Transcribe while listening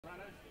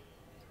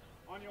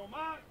On your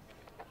mark.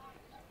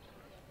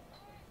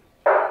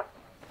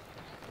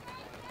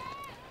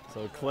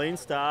 So a clean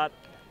start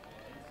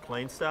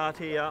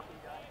here.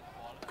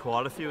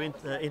 Quite a few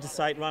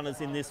interstate runners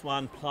in this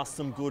one, plus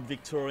some good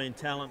Victorian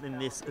talent in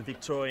this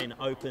Victorian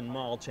Open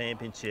Mile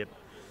Championship.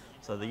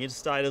 So the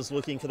interstaters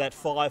looking for that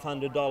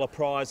 $500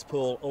 prize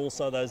pool,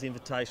 also those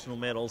invitational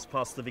medals,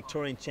 plus the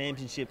Victorian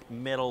Championship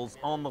medals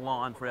on the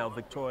line for our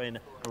Victorian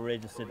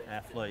registered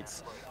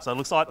athletes. So it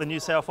looks like the New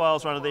South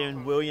Wales runner there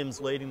in Williams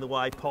leading the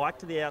way. Pike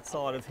to the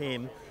outside of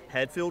him.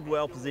 Hadfield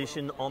well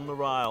positioned on the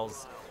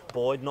rails.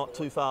 Boyd not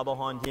too far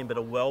behind him, but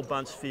a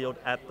well-bunched field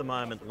at the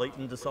moment.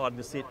 Leeton deciding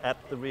to sit at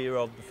the rear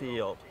of the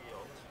field.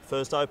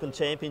 First Open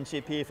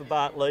Championship here for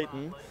Bart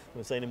Leeton.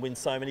 We've seen him win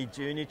so many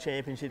junior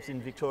championships in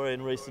Victoria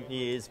in recent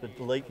years, but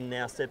Leeton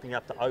now stepping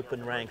up to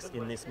open ranks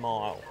in this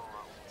mile.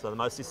 So the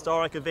most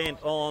historic event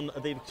on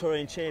the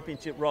Victorian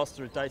Championship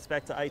roster, it dates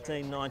back to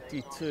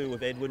 1892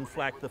 with Edwin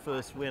Flack, the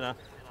first winner.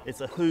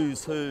 It's a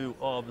who's who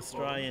of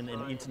Australian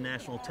and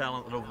international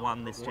talent that have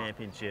won this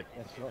championship.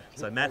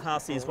 So Matt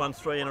Hussey has won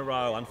 3 in a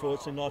row,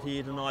 unfortunately not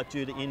here tonight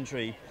due to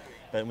injury.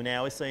 But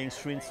now we're seeing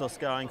Shrinsos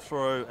going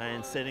through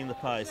and setting the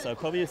pace. So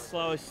probably a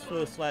slowest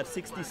first lap,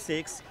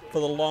 66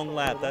 for the long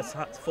lap. That's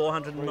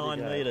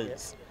 409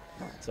 metres.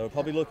 So we're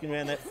probably looking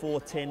around that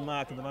 4:10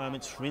 mark at the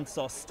moment.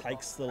 Shrinsos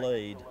takes the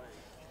lead.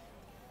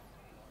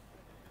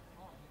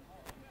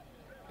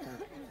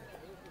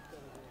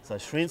 So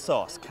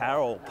Shrinsos,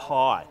 Carroll,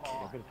 Pike.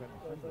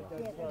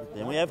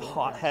 Then we have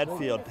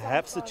Hadfield,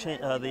 perhaps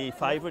the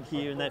favourite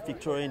here in that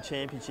Victorian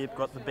Championship,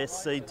 got the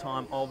best seed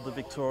time of the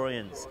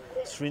Victorians.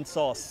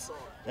 Shrinsos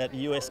at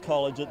US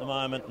College at the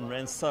moment and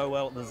ran so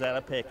well at the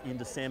Zatopek in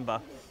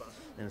December.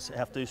 And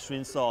have to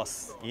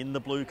Shrinsos in the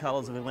blue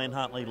colours of Glenn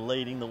Huntley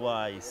leading the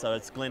way. So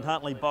it's Glenn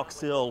Huntley, Box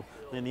Hill,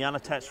 then the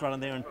unattached runner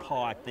there in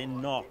Pike,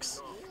 then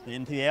Knox.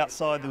 Then to the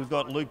outside we've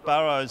got Luke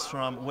Burrows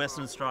from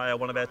Western Australia,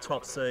 one of our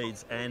top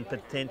seeds and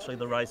potentially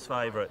the race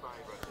favourite.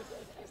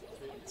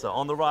 So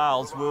on the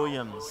rails,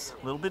 Williams.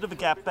 A little bit of a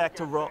gap back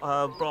to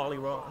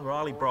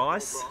Riley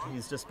Bryce.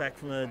 He's just back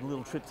from a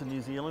little trip to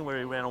New Zealand where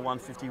he ran a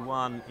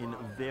 151 in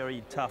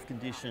very tough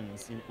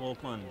conditions in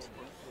Auckland.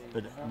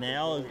 But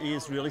now he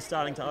is really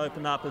starting to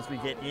open up as we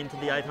get into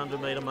the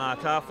 800 metre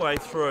mark. Halfway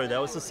through, that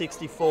was the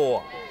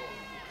 64.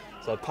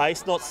 So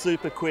pace not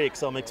super quick,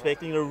 so I'm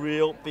expecting a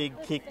real big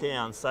kick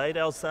down. Said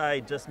Al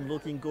Said just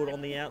looking good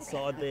on the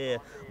outside there.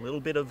 A little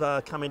bit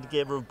of coming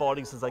together of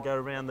bodies as they go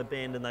around the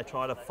bend and they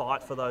try to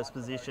fight for those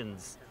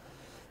positions.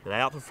 But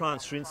out the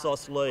front,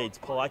 Shrinsos leads.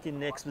 Pike in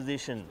next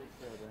position.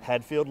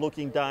 Hadfield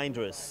looking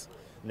dangerous.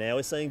 Now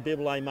we're seeing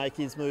Bibelet make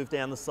his move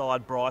down the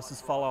side. Bryce is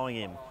following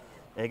him.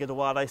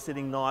 Egadawade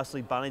sitting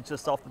nicely. Bunnage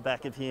just off the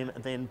back of him,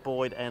 and then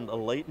Boyd and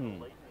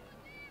Leeton.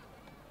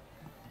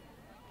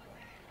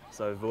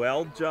 So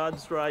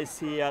well-judged race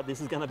here. This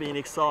is going to be an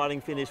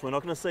exciting finish. We're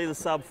not going to see the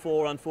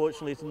sub-4,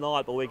 unfortunately,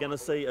 tonight, but we're going to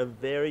see a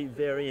very,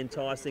 very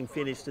enticing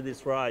finish to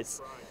this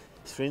race.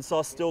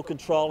 Shrinsos still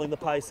controlling the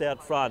pace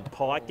out front.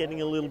 Pike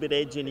getting a little bit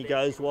edgy and he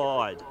goes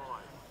wide.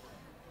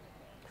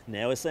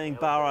 Now we're seeing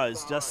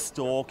Burrows just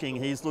stalking.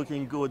 He's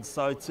looking good.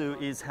 So too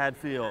is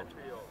Hadfield.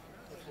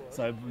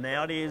 So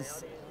now it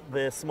is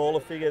the smaller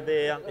figure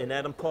there in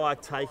Adam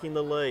Pike taking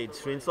the lead.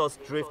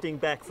 Shrinsos drifting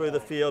back through the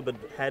field, but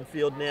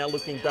Hadfield now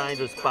looking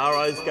dangerous.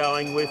 Burrows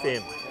going with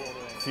him.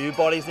 A few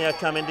bodies now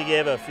coming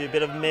together, a few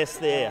bit of mess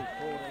there.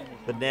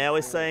 But now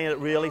we're seeing it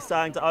really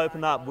starting to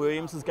open up.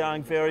 Williams is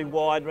going very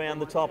wide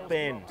round the top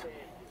bend.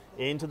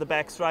 Into the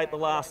back straight the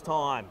last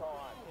time.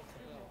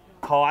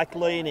 Pike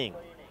leaning.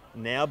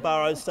 Now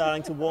Burrows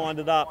starting to wind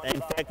it up. In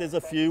fact, there's a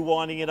few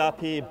winding it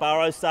up here.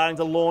 Burrows starting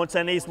to launch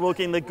and he's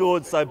looking the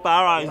goods. So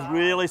Burrows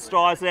really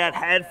strides it out.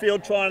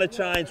 Hadfield trying to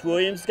change.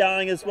 Williams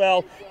going as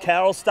well.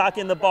 Carroll stuck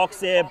in the box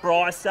there.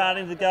 Bryce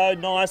starting to go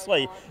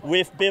nicely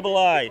with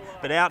Bibelet.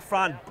 But out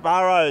front,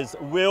 Burrows,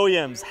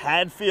 Williams,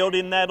 Hadfield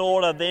in that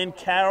order, then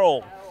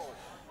Carroll.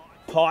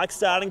 Pike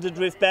starting to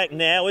drift back.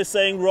 Now we're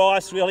seeing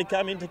Rice really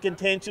come into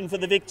contention for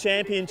the Vic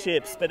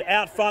Championships. But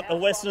out front, the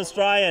Western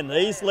Australian,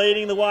 he's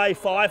leading the way.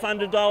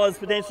 $500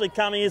 potentially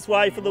coming his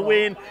way for the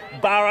win.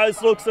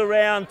 Burrows looks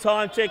around.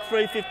 Time check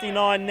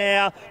 3:59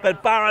 now.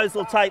 But Burrows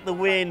will take the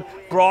win.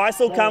 Bryce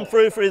will come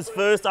through for his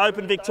first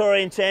Open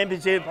Victorian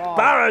Championship.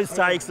 Burrows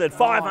takes it.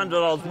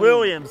 $500.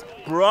 Williams,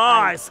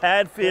 Bryce,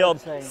 Hadfield,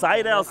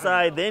 Said Al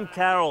Said, then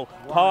Carroll,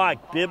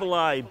 Pike,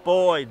 Bibelet,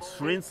 Boyd,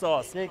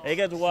 Shrinsos,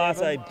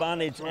 Egadawade,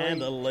 Bunnage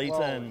and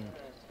Leeton.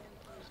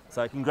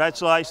 So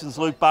congratulations,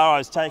 Luke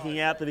Burrows taking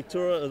out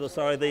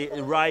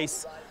the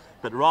race.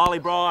 But Riley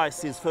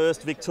Bryce, his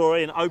first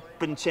Victorian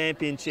Open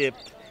Championship,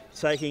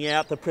 taking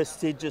out the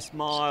prestigious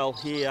mile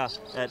here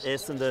at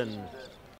Essendon.